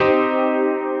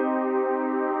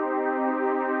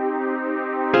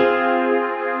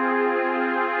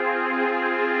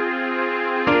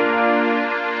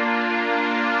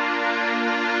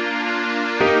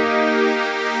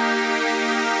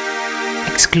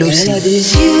Exclusive. Elle a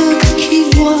des yeux qui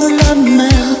voient la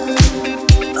mer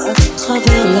à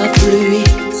travers la pluie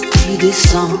qui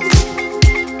descend.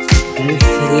 Elle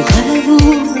fait des rêves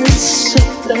où elle se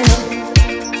perd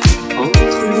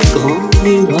entre les grands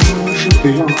nuages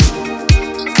blancs.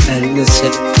 Elle ne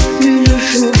sait plus le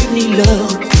jour ni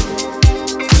l'heure.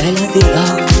 Elle a des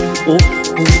larmes au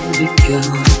fond du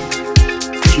cœur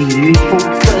qui lui font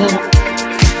peur.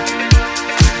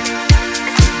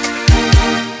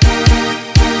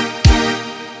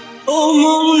 Oh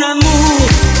mon amour,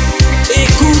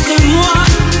 écoute-moi,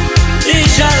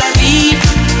 déjà la vie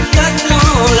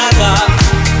t'attend là-bas.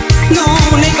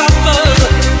 Non, n'aie pas peur,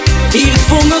 il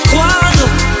faut me croire,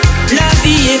 la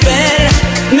vie est belle,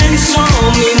 même sans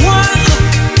mémoire.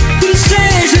 Tu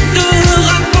sais, je te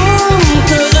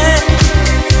raconterai,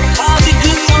 avec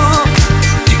le temps,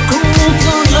 tu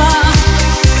comprendras.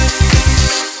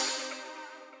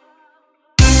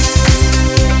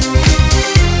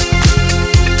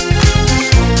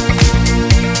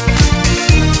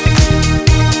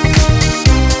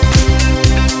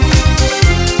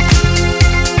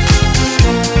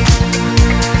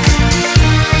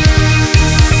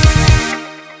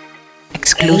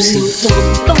 Elle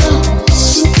n'entend pas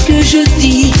ce que je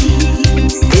dis,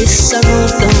 et sa main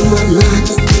dans ma main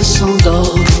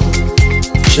s'endort.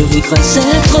 Je voudrais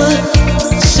être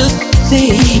ce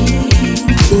pays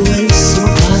où elle s'en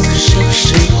va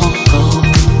chercher encore.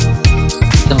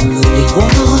 Dans le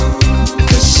miroir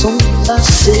de son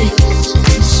passé,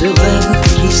 ce rêve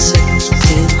qui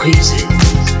s'était brisé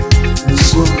le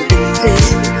soir d'été.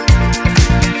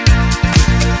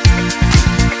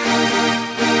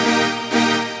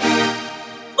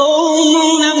 Oh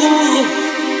mon amour,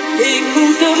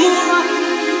 écoute-moi,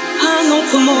 un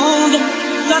autre monde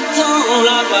t'attend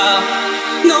là-bas.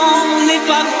 Non, n'aie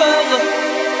pas peur,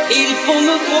 il faut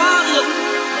me croire,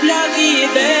 la vie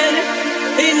est belle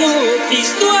et notre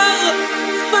histoire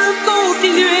va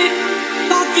continuer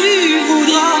tant tu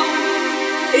voudras,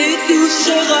 et tout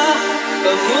sera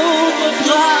comme on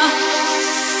voudra.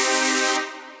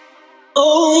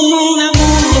 Oh mon